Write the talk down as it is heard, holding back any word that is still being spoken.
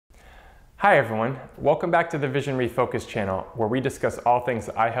Hi everyone, welcome back to the Vision Refocus channel where we discuss all things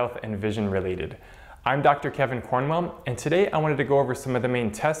eye health and vision related. I'm Dr. Kevin Cornwell, and today I wanted to go over some of the main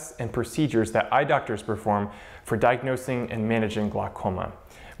tests and procedures that eye doctors perform for diagnosing and managing glaucoma.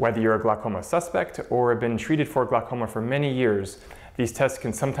 Whether you're a glaucoma suspect or have been treated for glaucoma for many years, these tests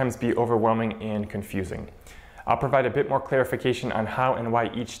can sometimes be overwhelming and confusing. I'll provide a bit more clarification on how and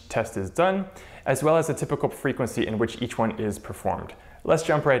why each test is done, as well as the typical frequency in which each one is performed. Let's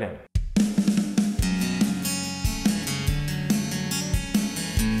jump right in.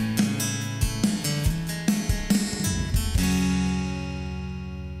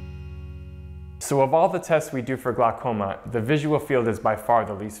 So of all the tests we do for glaucoma, the visual field is by far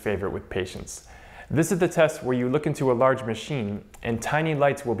the least favorite with patients. This is the test where you look into a large machine and tiny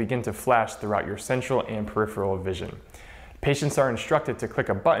lights will begin to flash throughout your central and peripheral vision. Patients are instructed to click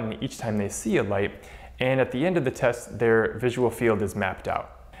a button each time they see a light, and at the end of the test, their visual field is mapped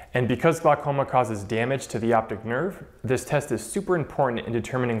out. And because glaucoma causes damage to the optic nerve, this test is super important in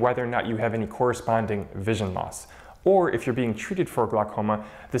determining whether or not you have any corresponding vision loss. Or if you're being treated for glaucoma,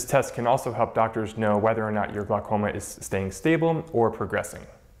 this test can also help doctors know whether or not your glaucoma is staying stable or progressing.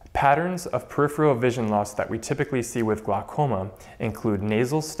 Patterns of peripheral vision loss that we typically see with glaucoma include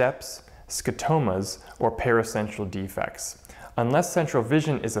nasal steps, scotomas, or paracentral defects. Unless central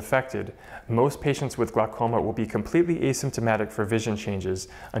vision is affected, most patients with glaucoma will be completely asymptomatic for vision changes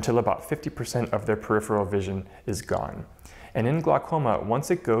until about 50% of their peripheral vision is gone. And in glaucoma, once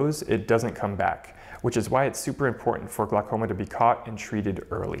it goes, it doesn't come back, which is why it's super important for glaucoma to be caught and treated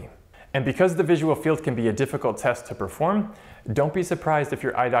early. And because the visual field can be a difficult test to perform, don't be surprised if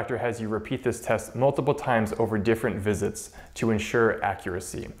your eye doctor has you repeat this test multiple times over different visits to ensure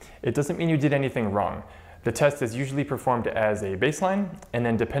accuracy. It doesn't mean you did anything wrong. The test is usually performed as a baseline, and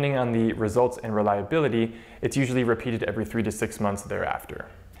then depending on the results and reliability, it's usually repeated every 3 to 6 months thereafter.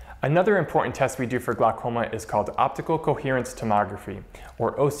 Another important test we do for glaucoma is called optical coherence tomography,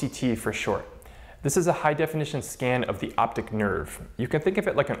 or OCT for short. This is a high-definition scan of the optic nerve. You can think of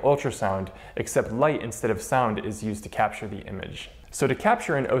it like an ultrasound, except light instead of sound is used to capture the image. So to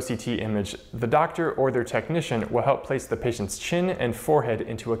capture an OCT image, the doctor or their technician will help place the patient's chin and forehead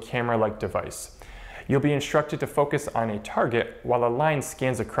into a camera-like device. You'll be instructed to focus on a target while a line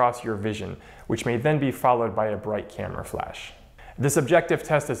scans across your vision, which may then be followed by a bright camera flash. This objective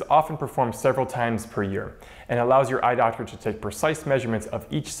test is often performed several times per year and allows your eye doctor to take precise measurements of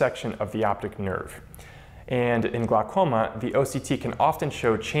each section of the optic nerve. And in glaucoma, the OCT can often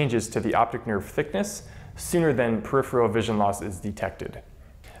show changes to the optic nerve thickness sooner than peripheral vision loss is detected.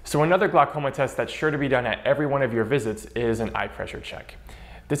 So another glaucoma test that's sure to be done at every one of your visits is an eye pressure check.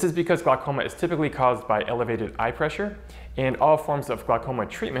 This is because glaucoma is typically caused by elevated eye pressure, and all forms of glaucoma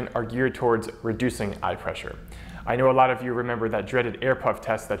treatment are geared towards reducing eye pressure. I know a lot of you remember that dreaded air puff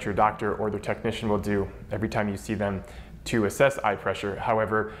test that your doctor or their technician will do every time you see them to assess eye pressure.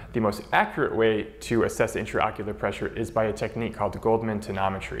 However, the most accurate way to assess intraocular pressure is by a technique called Goldmann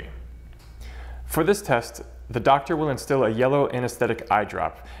tonometry. For this test, the doctor will instill a yellow anesthetic eye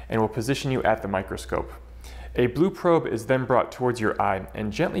drop and will position you at the microscope. A blue probe is then brought towards your eye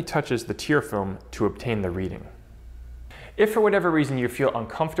and gently touches the tear film to obtain the reading. If for whatever reason you feel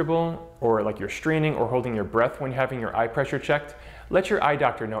uncomfortable or like you're straining or holding your breath when having your eye pressure checked, let your eye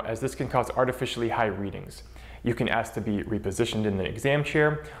doctor know, as this can cause artificially high readings. You can ask to be repositioned in the exam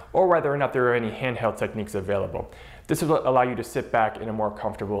chair or whether or not there are any handheld techniques available. This will allow you to sit back in a more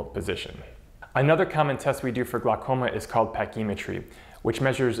comfortable position. Another common test we do for glaucoma is called pachymetry, which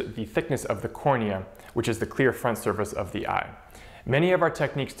measures the thickness of the cornea, which is the clear front surface of the eye. Many of our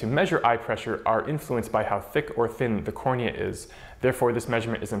techniques to measure eye pressure are influenced by how thick or thin the cornea is. Therefore, this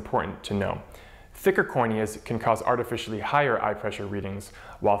measurement is important to know. Thicker corneas can cause artificially higher eye pressure readings,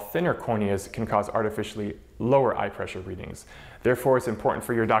 while thinner corneas can cause artificially lower eye pressure readings. Therefore, it's important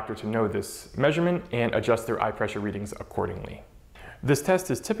for your doctor to know this measurement and adjust their eye pressure readings accordingly. This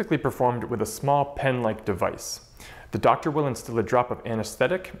test is typically performed with a small pen-like device. The doctor will instill a drop of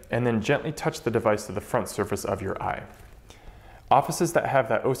anesthetic and then gently touch the device to the front surface of your eye. Offices that have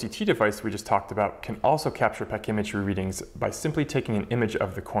that OCT device we just talked about can also capture pachymetry readings by simply taking an image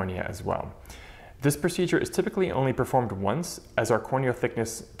of the cornea as well. This procedure is typically only performed once, as our corneal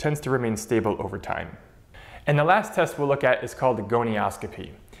thickness tends to remain stable over time. And the last test we'll look at is called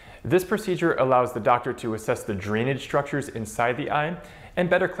Gonioscopy. This procedure allows the doctor to assess the drainage structures inside the eye and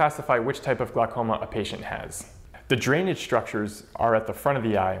better classify which type of glaucoma a patient has. The drainage structures are at the front of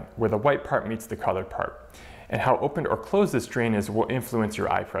the eye where the white part meets the colored part, and how open or closed this drain is will influence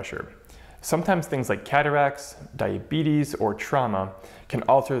your eye pressure. Sometimes things like cataracts, diabetes, or trauma can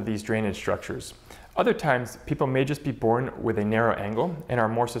alter these drainage structures. Other times, people may just be born with a narrow angle and are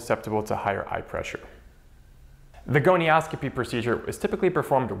more susceptible to higher eye pressure. The gonioscopy procedure is typically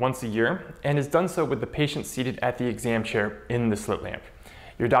performed once a year and is done so with the patient seated at the exam chair in the slit lamp.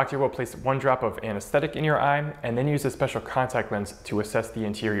 Your doctor will place 1 drop of anesthetic in your eye and then use a special contact lens to assess the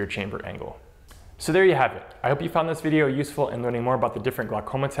anterior chamber angle. So there you have it. I hope you found this video useful in learning more about the different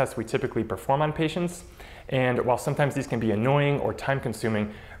glaucoma tests we typically perform on patients. And while sometimes these can be annoying or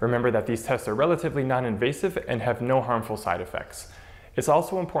time-consuming, remember that these tests are relatively non-invasive and have no harmful side effects. It's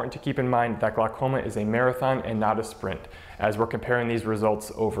also important to keep in mind that glaucoma is a marathon and not a sprint, as we're comparing these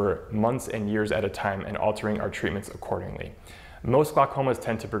results over months and years at a time and altering our treatments accordingly. Most glaucomas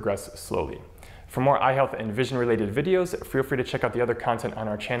tend to progress slowly. For more eye health and vision-related videos, feel free to check out the other content on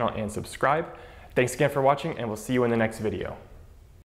our channel and subscribe. Thanks again for watching, and we'll see you in the next video.